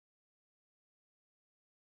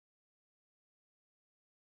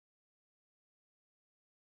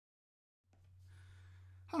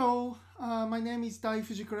Hello, my name is Dai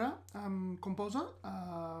Fujikura. I'm a composer,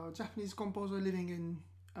 Japanese composer living in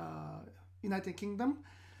United Kingdom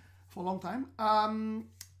for a long time.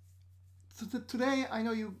 Today I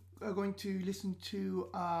know you are going to listen to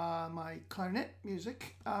my clarinet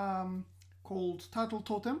music called titled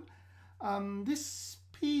Totem. This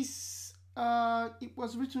piece, it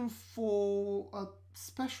was written for a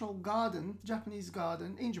special garden, Japanese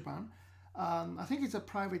garden in Japan. I think it's a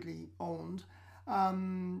privately owned.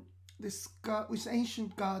 This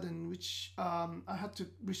ancient garden, which I had to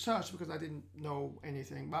research because I didn't know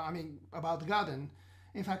anything. But I mean about the garden.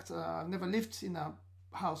 In fact, I've never lived in a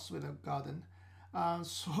house with a garden.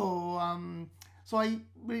 So I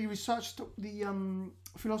really researched the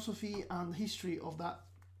philosophy and history of that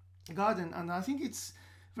garden, and I think it's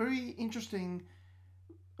very interesting.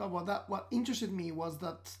 What interested me was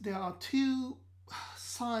that there are two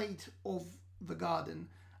sides of the garden,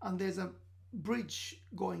 and there's a bridge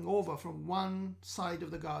going over from one side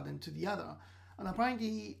of the garden to the other, and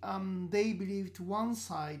apparently they believed one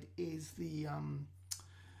side is the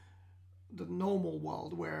normal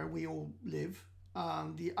world where we all live,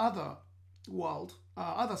 and the other world,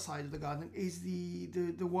 other side of the garden is the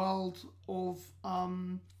world of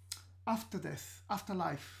after death,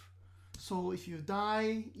 afterlife. So if you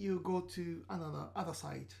die, you go to other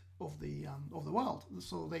side of the world.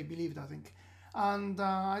 So they believed, I think, and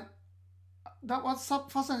that what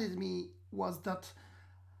fascinated me was that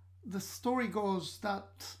the story goes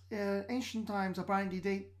that ancient times apparently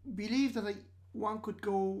they believed that one could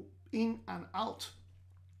go in and out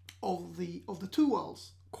of the two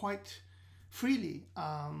worlds quite freely,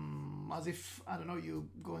 as if, I don't know, you're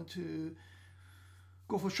going to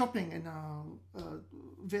go for shopping in a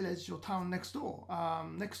village or town next door,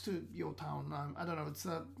 next to your town. I don't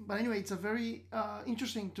know. But anyway, it's a very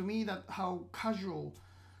interesting to me that how casual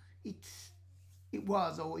it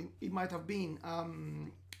was, or it might have been,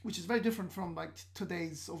 which is very different from like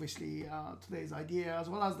today's, obviously, today's idea, as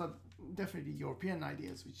well as the definitely European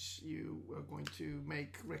ideas, which you are going to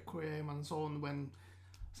make requiem and so on when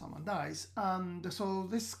someone dies. So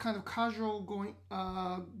this kind of casual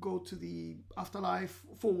go to the afterlife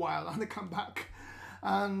for a while and they come back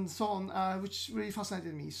and so on, which really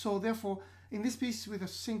fascinated me. So therefore, in this piece with a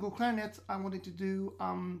single clarinet, I wanted to do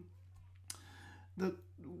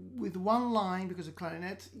with one line, because a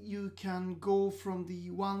clarinet, you can go from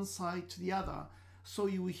the one side to the other. So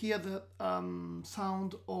you will hear the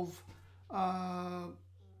sound of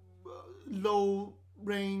low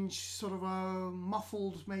range, sort of a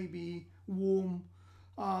muffled, maybe warm,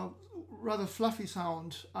 rather fluffy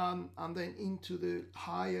sound, and then into the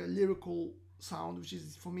higher lyrical sound, which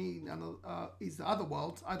is for me is the other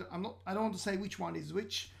world. I don't want to say which one is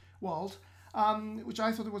which world, which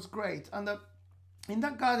I thought it was great. And in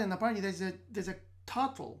that garden, apparently there's a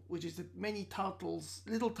turtle, which is many turtles,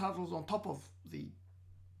 little turtles on top of the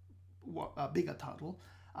bigger turtle.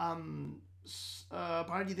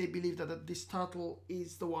 Apparently they believe that this turtle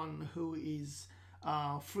is the one who is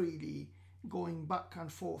freely going back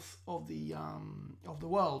and forth of the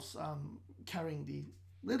worlds, carrying the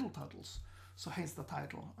little turtles. So hence the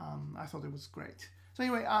title. I thought it was great. So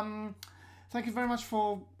anyway, thank you very much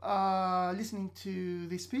for listening to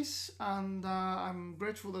this piece, and I'm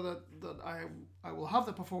grateful that I will have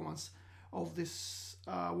the performance of this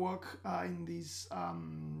work in this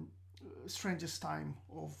strangest time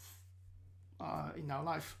of in our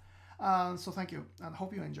life. So thank you, and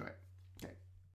hope you enjoy it.